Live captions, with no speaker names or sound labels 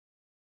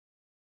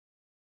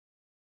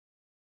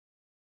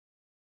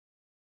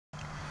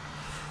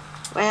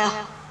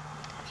Well,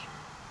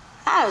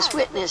 I was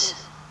witness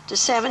to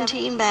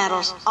 17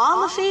 battles,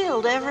 on the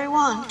field, every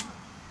one.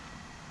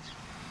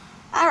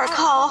 I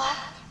recall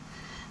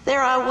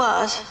there I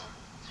was,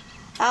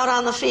 out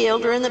on the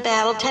field during the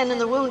battle, tending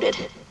the wounded.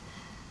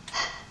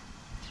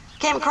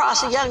 Came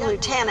across a young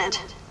lieutenant.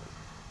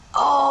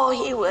 Oh,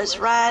 he was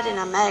riding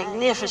a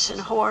magnificent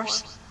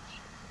horse.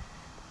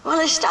 Well,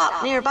 he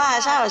stopped nearby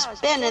as I was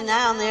bending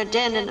down there,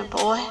 tending the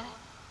boy.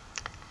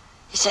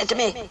 He said to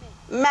me,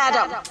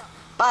 "Madam,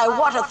 by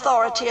what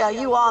authority are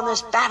you on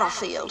this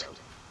battlefield?"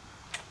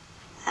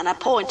 And I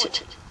pointed.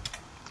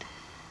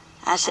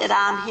 I said,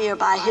 "I'm here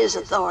by his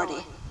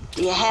authority.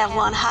 Do you have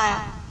one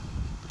higher?"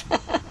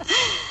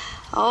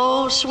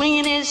 Oh,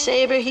 swinging his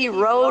saber, he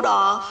rode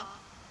off.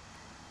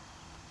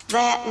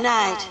 That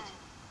night,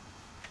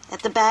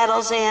 at the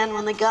battle's end,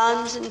 when the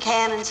guns and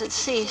cannons had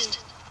ceased,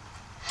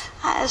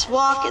 I was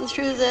walking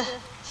through the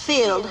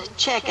field,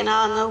 checking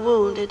on the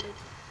wounded.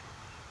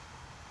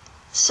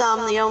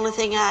 Some, the only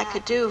thing I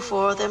could do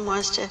for them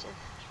was to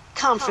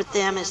comfort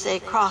them as they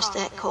crossed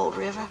that cold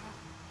river.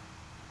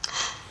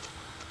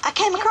 I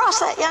came across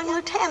that young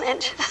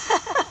lieutenant.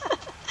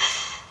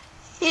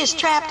 He was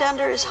trapped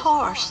under his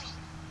horse.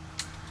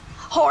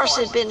 Horse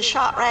had been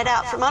shot right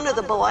out from under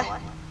the boy.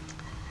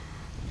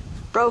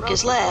 Broke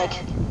his leg.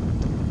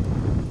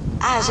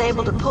 I was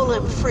able to pull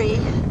him free.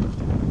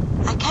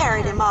 I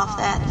carried him off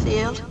that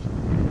field.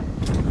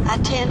 I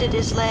tended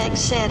his leg,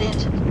 set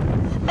it,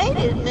 made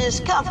him as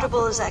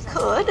comfortable as I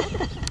could.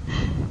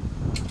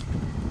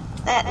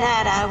 That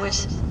night I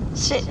was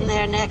sitting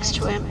there next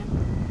to him.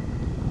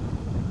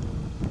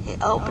 He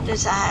opened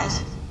his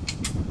eyes,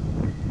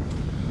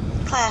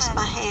 clasped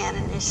my hand,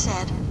 and he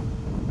said,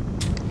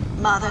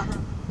 "Mother,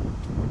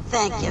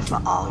 thank you for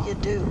all you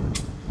do."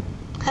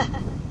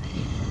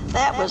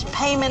 That was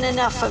payment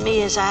enough for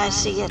me as I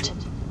see it.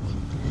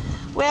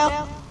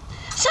 Well,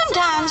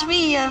 sometimes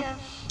we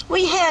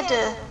had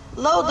to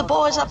load the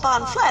boys up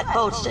on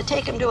flatboats to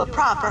take them to a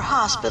proper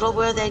hospital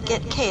where they'd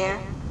get care.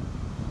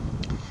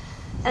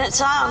 And it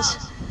sounds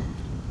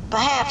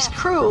perhaps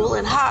cruel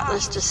and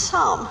heartless to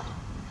some,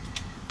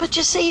 but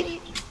you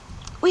see,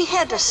 we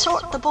had to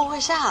sort the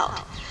boys out.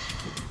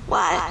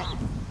 Why,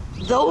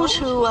 those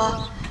who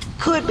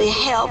could be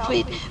helped,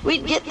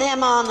 we'd get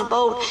them on the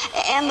boat,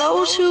 and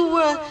those who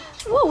were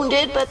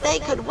wounded but they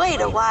could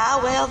wait a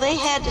while, well, they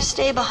had to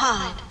stay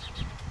behind.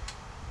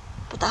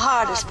 But the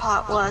hardest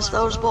part was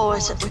those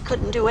boys that we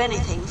couldn't do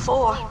anything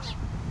for.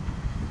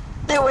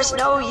 There was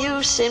no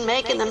use in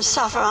making them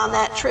suffer on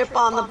that trip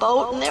on the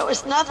boat, and there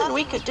was nothing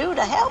we could do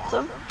to help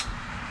them.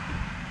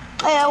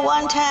 Well,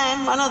 one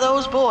time, one of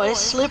those boys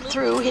slipped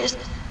through. His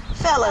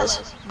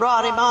fellas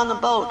brought him on the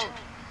boat,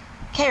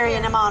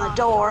 carrying him on a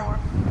door.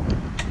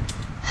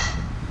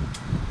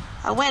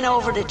 I went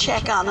over to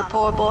check on the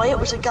poor boy. It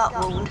was a gut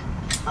wound.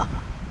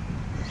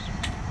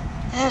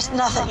 There's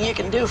nothing you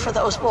can do for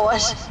those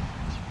boys.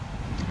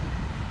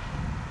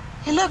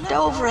 He looked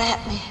over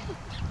at me.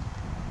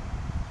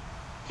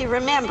 He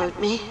remembered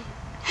me.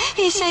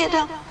 He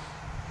said,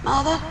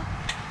 "Mother,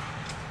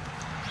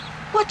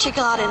 what you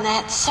got in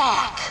that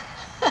sack?"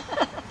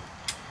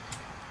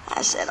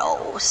 I said,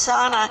 "Oh,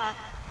 son,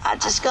 I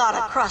just got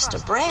a crust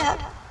of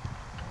bread."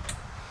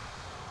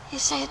 He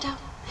said,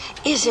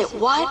 "Is it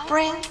white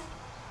bread?"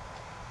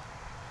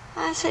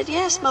 I said,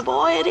 "Yes, my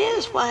boy, it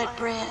is white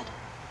bread."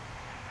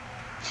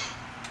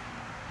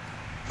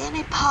 Then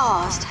he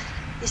paused.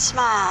 He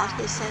smiled.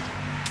 He said,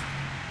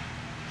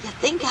 "You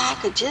think I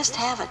could just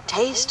have a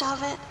taste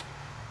of it?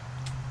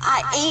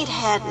 I ain't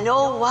had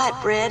no white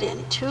bread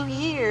in 2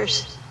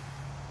 years."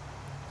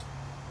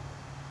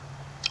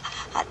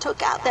 I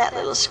took out that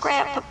little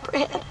scrap of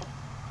bread.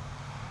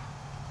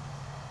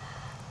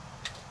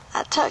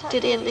 I tucked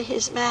it into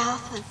his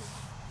mouth, and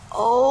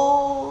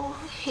oh,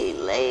 he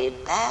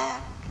laid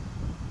back,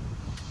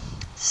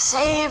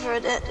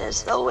 savored it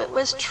as though it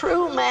was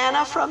true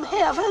manna from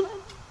heaven.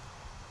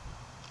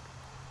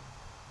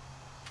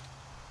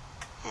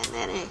 And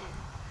then he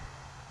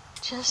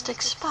just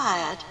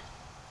expired,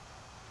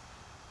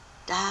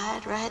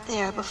 died right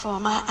there before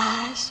my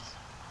eyes.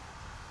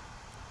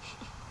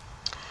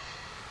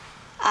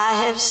 I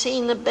have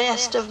seen the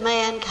best of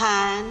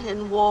mankind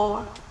in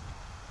war,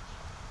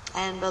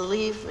 and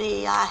believe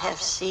me, I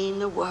have seen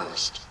the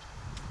worst.